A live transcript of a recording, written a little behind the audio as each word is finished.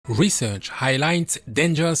Research highlights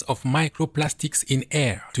dangers of microplastics in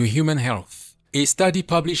air to human health. A study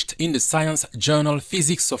published in the science journal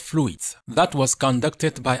Physics of Fluids that was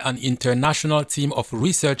conducted by an international team of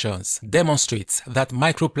researchers demonstrates that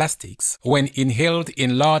microplastics, when inhaled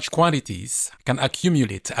in large quantities, can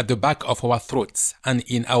accumulate at the back of our throats and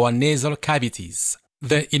in our nasal cavities.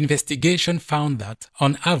 The investigation found that,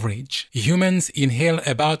 on average, humans inhale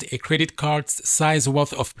about a credit card's size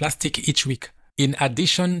worth of plastic each week. In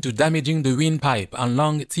addition to damaging the windpipe and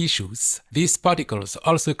lung tissues, these particles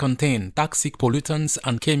also contain toxic pollutants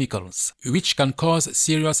and chemicals, which can cause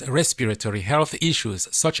serious respiratory health issues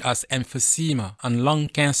such as emphysema and lung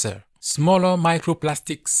cancer. Smaller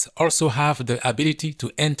microplastics also have the ability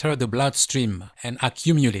to enter the bloodstream and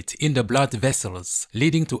accumulate in the blood vessels,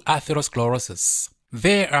 leading to atherosclerosis.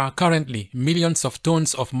 There are currently millions of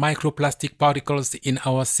tons of microplastic particles in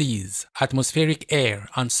our seas, atmospheric air,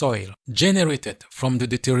 and soil, generated from the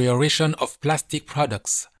deterioration of plastic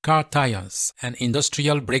products, car tires, and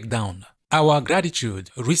industrial breakdown. Our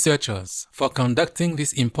gratitude, researchers, for conducting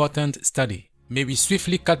this important study. May we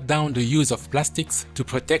swiftly cut down the use of plastics to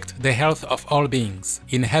protect the health of all beings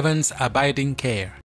in heaven's abiding care.